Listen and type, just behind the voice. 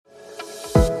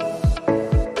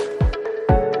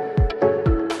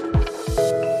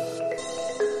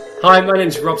Hi, my name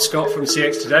is Rob Scott from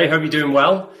CX Today. Hope you're doing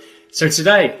well. So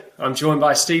today I'm joined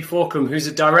by Steve Forcum, who's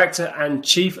a director and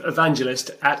chief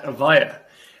evangelist at Avaya.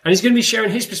 And he's going to be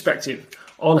sharing his perspective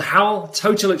on how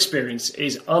Total Experience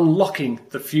is unlocking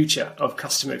the future of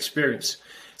customer experience.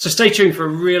 So stay tuned for a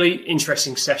really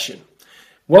interesting session.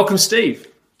 Welcome, Steve.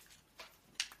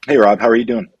 Hey, Rob. How are you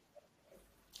doing?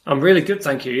 I'm really good,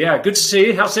 thank you. Yeah, good to see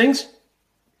you. How's things?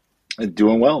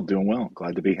 Doing well.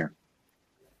 Glad to be here.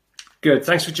 Good.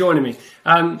 Thanks for joining me.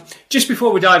 Just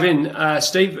before we dive in,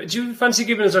 Steve, do you fancy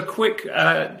giving us a quick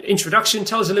introduction?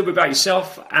 Tell us a little bit about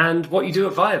yourself and what you do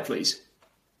at Avaya, please.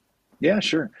 Yeah,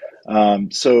 sure.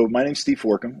 So my name's Steve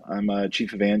Forcum. I'm a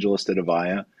chief evangelist at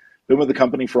Avaya. Been with the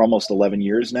company for almost 11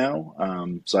 years now.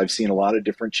 So I've seen a lot of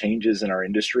different changes in our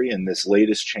industry, and this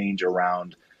latest change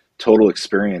around Total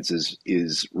Experience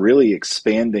is really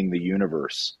expanding the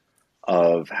universe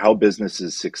of how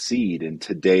businesses succeed in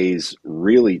today's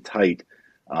really tight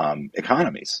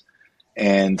economies.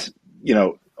 And,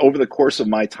 over the course of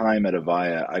my time at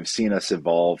Avaya, I've seen us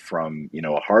evolve from,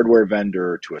 a hardware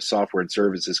vendor to a software and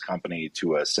services company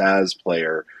to a SaaS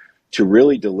player to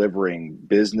really delivering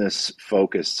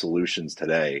business-focused solutions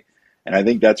today. And I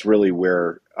think that's really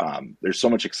where there's so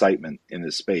much excitement in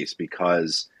this space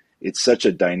because it's such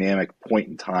a dynamic point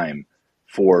in time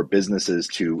for businesses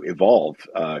to evolve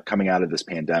coming out of this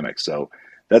pandemic. So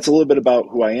that's a little bit about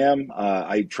who I am.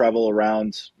 I travel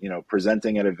around,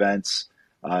 presenting at events,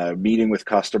 meeting with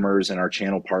customers and our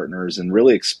channel partners, and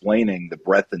really explaining the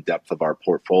breadth and depth of our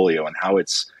portfolio and how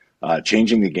it's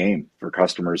changing the game for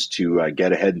customers to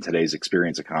get ahead in today's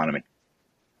experience economy.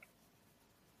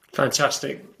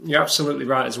 Fantastic. You're absolutely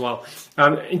right as well.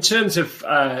 In terms of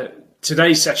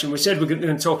today's session, we said we're going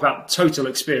to talk about Total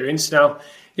Experience. Now,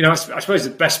 I suppose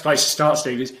the best place to start,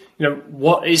 Steve, is,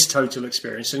 what is Total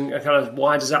Experience and kind of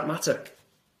why does that matter?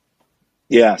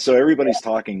 Yeah, so everybody's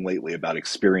talking lately about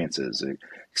experience as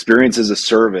a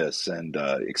service and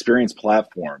experience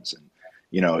platforms. And,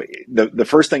 the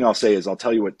first thing I'll say is I'll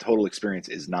tell you what Total Experience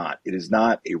is not. It is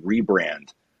not a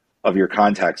rebrand of your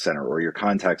contact center or your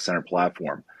contact center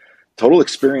platform. Total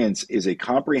Experience is a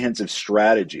comprehensive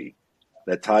strategy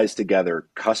that ties together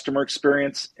customer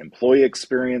experience, employee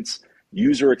experience,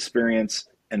 user experience,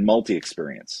 and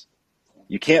multi-experience.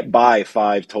 You can't buy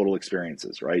 5 total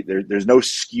experiences, right? There's no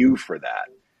SKU for that.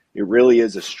 It really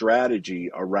is a strategy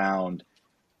around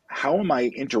how am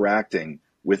I interacting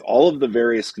with all of the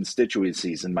various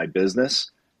constituencies in my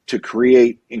business to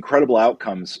create incredible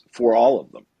outcomes for all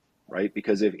of them, right?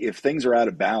 Because if things are out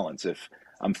of balance, if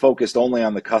I'm focused only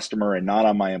on the customer and not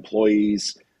on my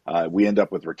employees, we end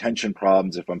up with retention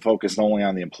problems. If I'm focused only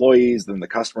on the employees, then the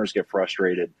customers get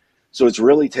frustrated. So it's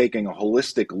really taking a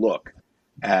holistic look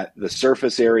at the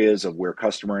surface areas of where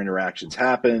customer interactions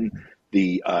happen,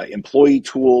 the employee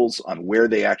tools on where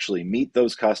they actually meet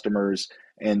those customers,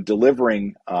 and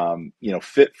delivering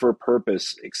fit for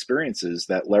purpose experiences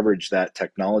that leverage that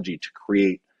technology to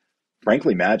create,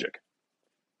 frankly, magic.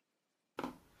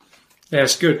 Yeah,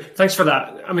 it's good. Thanks for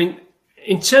that. I mean,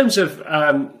 in terms of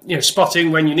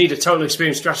spotting when you need a total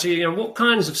experience strategy, what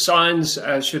kinds of signs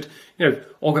should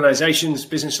organizations,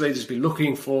 business leaders be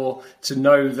looking for to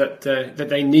know that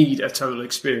they need a total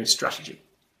experience strategy?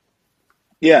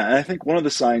 Yeah, and I think one of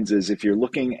the signs is if you're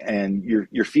looking and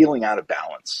you're feeling out of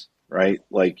balance, right?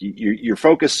 Like you're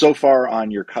focused so far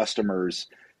on your customers,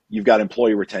 you've got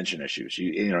employee retention issues.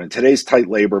 In today's tight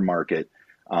labor market,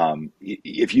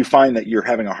 if you find that you're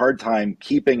having a hard time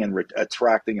keeping and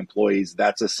attracting employees,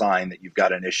 that's a sign that you've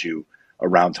got an issue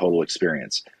around Total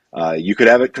Experience. You could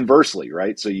have it conversely,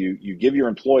 right? So you give your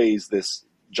employees this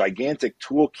gigantic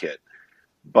toolkit,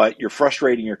 but you're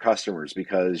frustrating your customers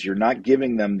because you're not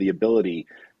giving them the ability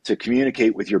to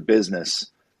communicate with your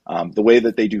business the way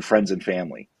that they do friends and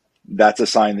family. That's a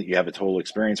sign that you have a Total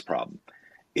Experience problem.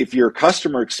 If your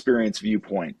customer experience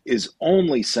viewpoint is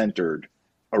only centered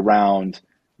around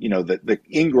the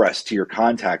ingress to your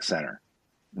contact center,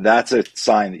 that's a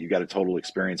sign that you've got a Total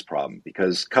Experience problem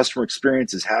because customer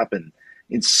experiences happen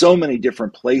in so many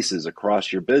different places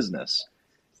across your business.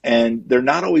 And they're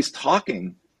not always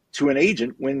talking to an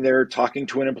agent when they're talking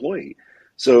to an employee.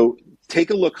 So take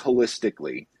a look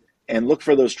holistically and look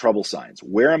for those trouble signs.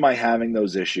 Where am I having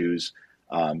those issues?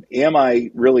 Am I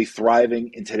really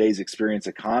thriving in today's experience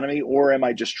economy, or am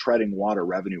I just treading water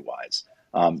revenue-wise?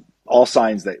 All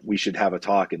signs that we should have a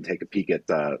talk and take a peek at,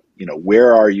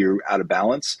 where are you out of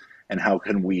balance and how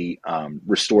can we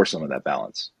restore some of that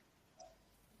balance?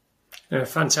 Yeah,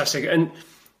 fantastic. And,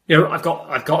 I've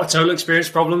got a total experience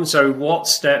problem. So what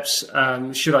steps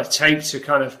should I take to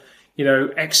kind of,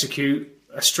 execute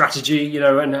a strategy,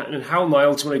 and how am I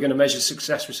ultimately going to measure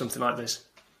success with something like this?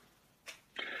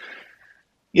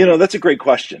 That's a great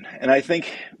question. And I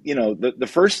think, the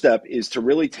first step is to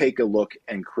really take a look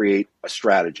and create a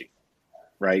strategy,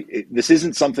 right? This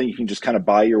isn't something you can just kind of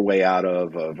buy your way out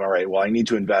of, all right, well, I need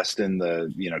to invest in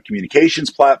the,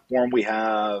 communications platform we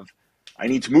have. I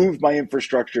need to move my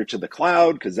infrastructure to the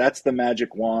cloud because that's the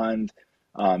magic wand.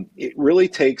 It really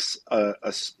takes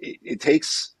it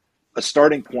takes a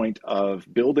starting point of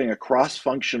building a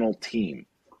cross-functional team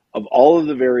of all of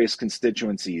the various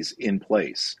constituencies in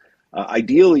place.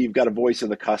 Ideally, you've got a voice of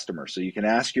the customer, so you can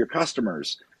ask your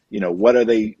customers, what are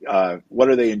they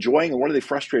enjoying and what are they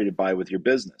frustrated by with your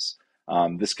business.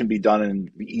 This can be done in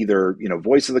either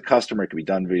voice of the customer. It can be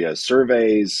done via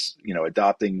surveys,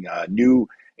 adopting new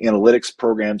analytics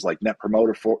programs like Net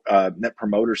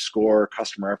Promoter Score,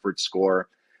 Customer Effort Score.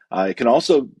 It can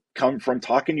also come from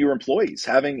talking to your employees,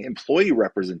 having employee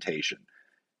representation.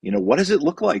 What does it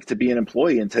look like to be an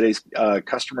employee in today's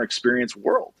customer experience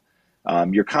world?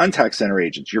 Your contact center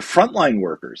agents, your frontline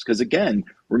workers, because again,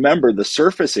 remember the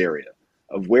surface area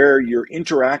of where you're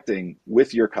interacting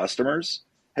with your customers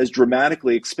has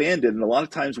dramatically expanded. And a lot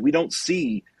of times we don't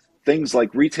see things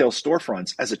like retail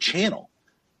storefronts as a channel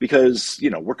because,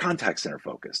 we're contact center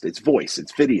focused. It's voice,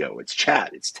 it's video, it's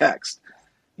chat, it's text.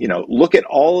 Look at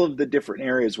all of the different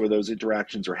areas where those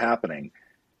interactions are happening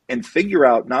and figure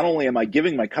out, not only am I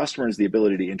giving my customers the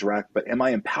ability to interact, but am I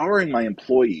empowering my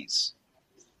employees,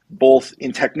 both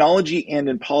in technology and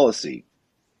in policy,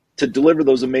 to deliver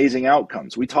those amazing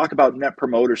outcomes. We talk about Net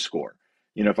Promoter Score.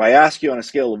 If I ask you on a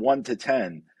scale of 1 to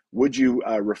 10, would you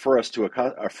refer us to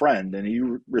a friend, and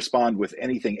you respond with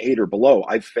anything 8 or below,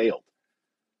 I've failed.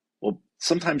 Well,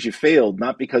 sometimes you failed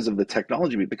not because of the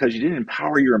technology, but because you didn't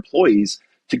empower your employees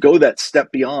to go that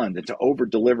step beyond and to over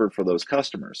deliver for those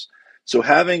customers. So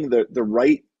having the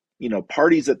right,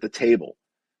 parties at the table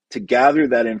to gather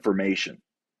that information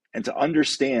and to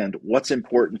understand what's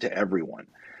important to everyone,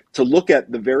 to look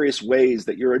at the various ways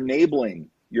that you're enabling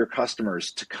your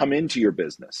customers to come into your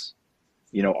business.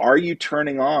 Are you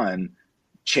turning on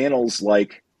channels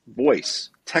like voice,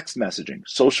 text messaging,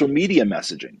 social media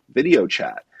messaging, video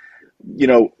chat?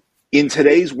 In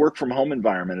today's work from home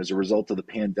environment as a result of the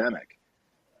pandemic,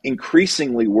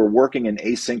 increasingly we're working in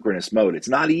asynchronous mode. It's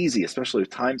not easy, especially with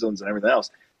time zones and everything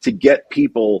else, to get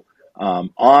people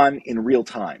on in real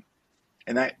time.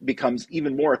 And that becomes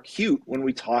even more acute when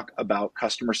we talk about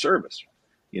customer service.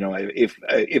 If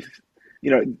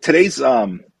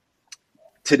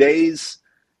today's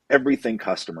everything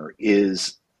customer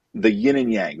is the yin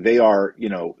and yang. They are,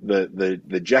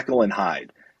 the Jekyll and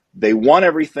Hyde. They want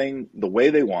everything the way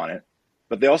they want it,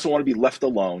 but they also want to be left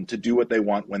alone to do what they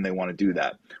want when they want to do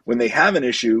that. When they have an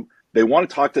issue, they want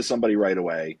to talk to somebody right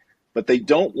away, but they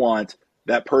don't want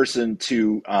that person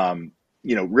to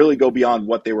really go beyond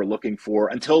what they were looking for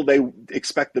until they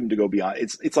expect them to go beyond.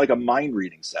 It's like a mind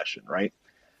reading session, right?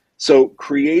 So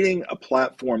creating a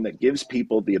platform that gives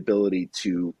people the ability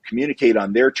to communicate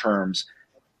on their terms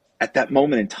at that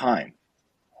moment in time,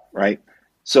 right?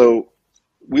 So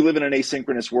we live in an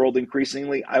asynchronous world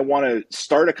increasingly. I want to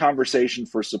start a conversation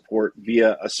for support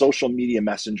via a social media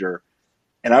messenger,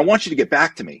 and I want you to get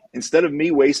back to me instead of me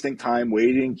wasting time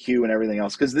waiting in queue and everything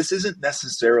else, because this isn't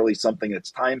necessarily something that's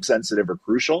time sensitive or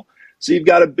crucial. So you've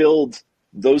got to build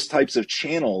those types of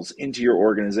channels into your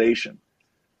organization.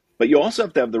 But you also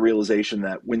have to have the realization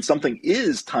that when something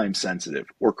is time sensitive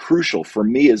or crucial for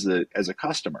me as a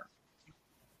customer,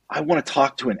 I want to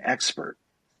talk to an expert.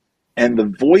 And the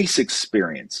voice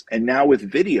experience, and now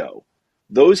with video,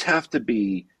 those have to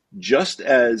be just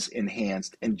as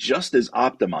enhanced and just as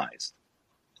optimized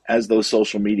as those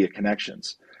social media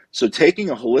connections. So taking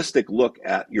a holistic look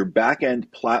at your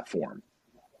back-end platform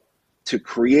to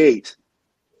create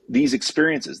these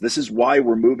experiences, this is why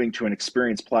we're moving to an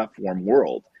experience platform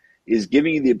world, is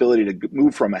giving you the ability to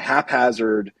move from a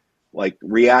haphazard, like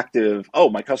reactive, oh,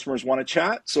 my customers want to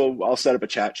chat, so I'll set up a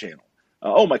chat channel.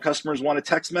 Oh, my customers want to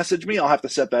text message me, I'll have to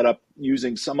set that up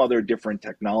using some other different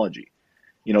technology.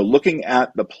 Looking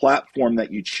at the platform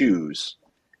that you choose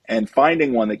and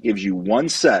finding one that gives you one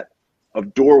set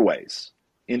of doorways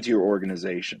into your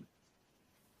organization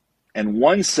and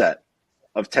one set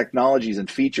of technologies and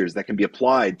features that can be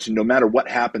applied to no matter what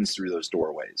happens through those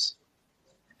doorways.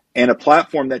 And a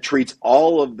platform that treats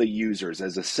all of the users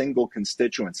as a single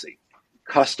constituency: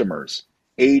 customers,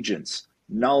 agents,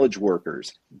 knowledge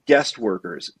workers, guest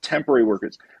workers, temporary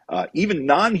workers, even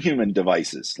non-human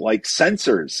devices like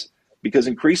sensors, because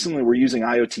increasingly we're using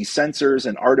IoT sensors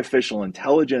and artificial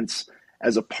intelligence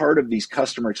as a part of these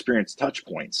customer experience touch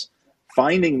points.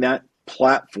 Finding that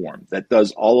platform that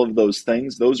does all of those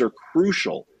things, those are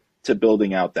crucial to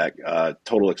building out that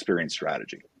total experience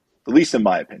strategy, at least in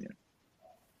my opinion.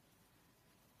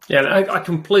 Yeah, I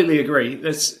completely agree.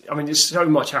 There's so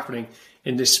much happening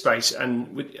in this space,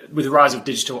 and with the rise of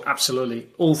digital, absolutely,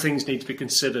 all things need to be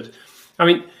considered. I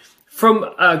mean, from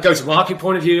a go-to-market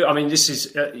point of view, I mean, this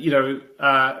is,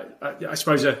 I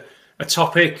suppose a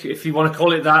topic, if you want to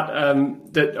call it that,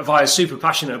 that Avaya is super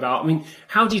passionate about. I mean,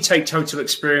 how do you take total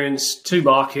experience to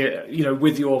market,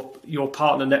 with your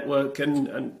partner network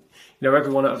and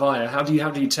everyone at Avaya? How do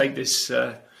you take this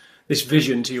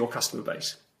vision to your customer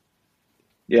base?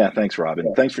 Yeah, thanks,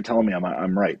 Robin. Thanks for telling me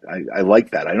I'm right. I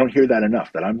like that. I don't hear that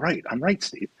enough, that I'm right. I'm right,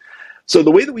 Steve. So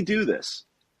the way that we do this,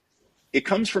 it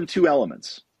comes from two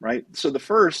elements, right? So the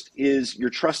first is your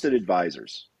trusted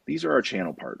advisors. These are our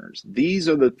channel partners. These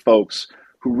are the folks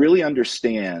who really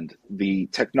understand the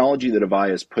technology that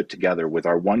Avaya has put together with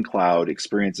our OneCloud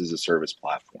Experience as a Service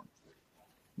platform.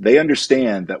 They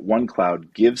understand that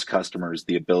OneCloud gives customers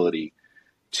the ability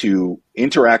to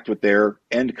interact with their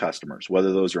end customers,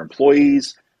 whether those are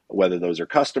employees, whether those are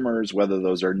customers, whether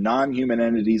those are non-human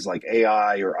entities like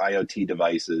AI or IoT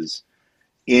devices,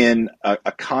 in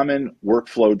a common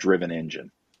workflow-driven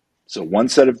engine. So one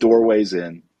set of doorways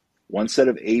in, one set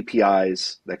of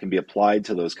APIs that can be applied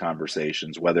to those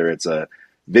conversations, whether it's a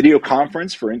video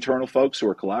conference for internal folks who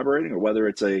are collaborating or whether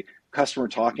it's a customer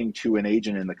talking to an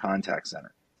agent in the contact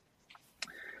center.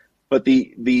 But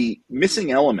the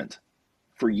missing element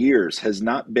for years has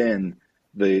not been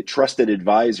the trusted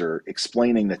advisor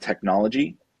explaining the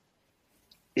technology.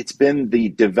 It's been the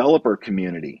developer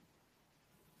community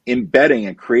embedding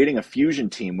and creating a fusion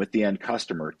team with the end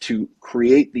customer to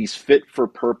create these fit for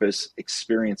purpose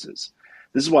experiences.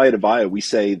 This is why at Avaya we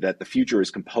say that the future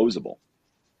is composable.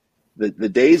 The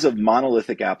days of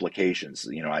monolithic applications,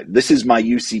 this is my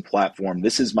UC platform,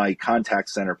 this is my contact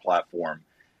center platform,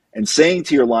 and saying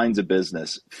to your lines of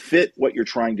business, fit what you're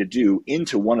trying to do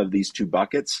into one of these two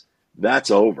buckets,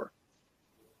 that's over.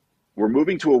 We're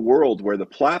moving to a world where the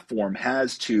platform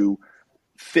has to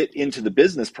fit into the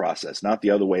business process, not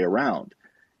the other way around.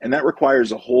 And that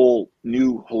requires a whole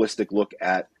new holistic look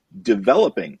at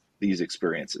developing these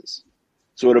experiences.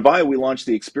 So at Avaya, we launched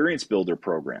the Experience Builder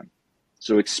program.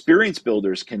 So experience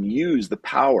builders can use the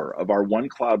power of our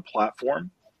OneCloud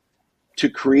platform to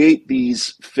create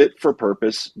these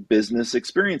fit-for-purpose business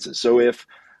experiences. So if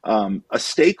a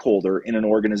stakeholder in an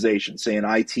organization, say an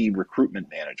IT recruitment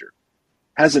manager,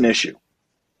 has an issue,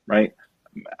 right?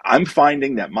 I'm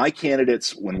finding that my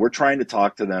candidates, when we're trying to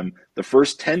talk to them, the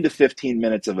first 10 to 15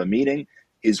 minutes of a meeting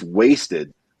is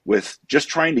wasted with just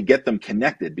trying to get them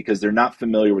connected because they're not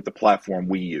familiar with the platform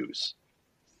we use.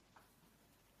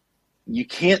 You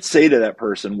can't say to that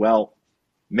person, well,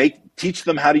 teach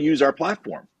them how to use our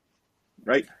platform,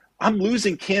 right? I'm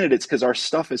losing candidates because our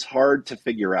stuff is hard to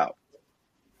figure out.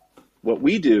 What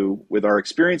we do with our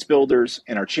experience builders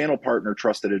and our channel partner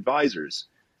trusted advisors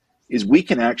is we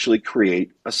can actually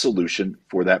create a solution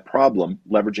for that problem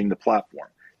leveraging the platform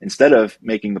instead of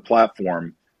making the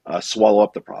platform swallow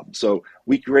up the problem. So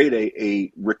we create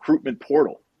a recruitment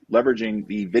portal leveraging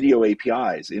the video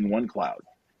APIs in OneCloud.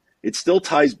 It still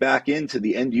ties back into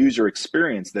the end user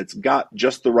experience that's got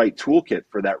just the right toolkit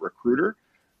for that recruiter,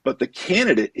 but the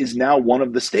candidate is now one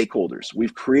of the stakeholders.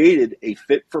 We've created a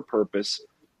fit for purpose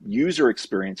user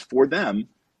experience for them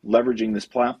leveraging this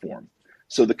platform.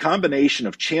 So the combination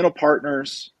of channel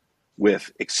partners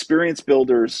with experience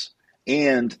builders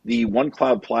and the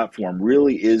OneCloud platform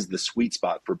really is the sweet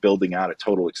spot for building out a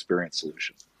total experience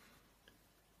solution.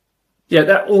 Yeah,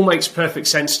 that all makes perfect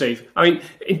sense, Steve. I mean,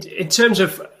 in terms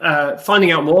of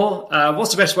finding out more,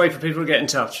 what's the best way for people to get in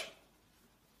touch?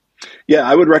 Yeah,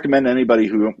 I would recommend anybody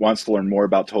who wants to learn more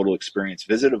about Total Experience,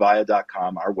 visit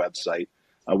avaya.com, our website.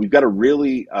 We've got a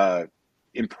really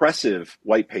impressive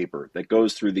white paper that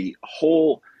goes through the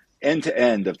whole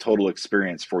end-to-end of Total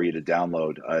Experience for you to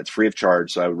download. It's free of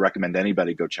charge, so I would recommend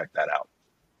anybody go check that out.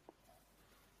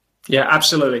 Yeah,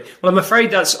 absolutely. Well, I'm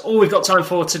afraid that's all we've got time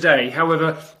for today.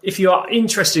 However, if you are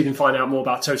interested in finding out more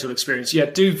about Total Experience,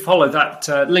 do follow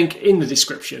that link in the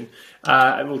description.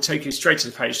 It will take you straight to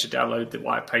the page to download the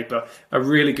white paper. A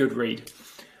really good read.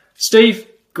 Steve,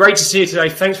 great to see you today.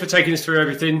 Thanks for taking us through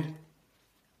everything.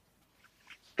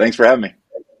 Thanks for having me.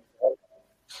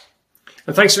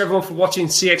 And thanks to everyone for watching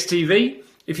CXTV.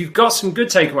 If you've got some good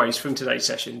takeaways from today's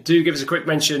session, do give us a quick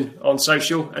mention on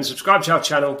social and subscribe to our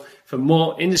channel for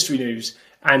more industry news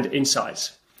and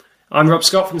insights. I'm Rob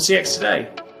Scott from CX Today.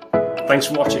 Thanks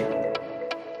for watching.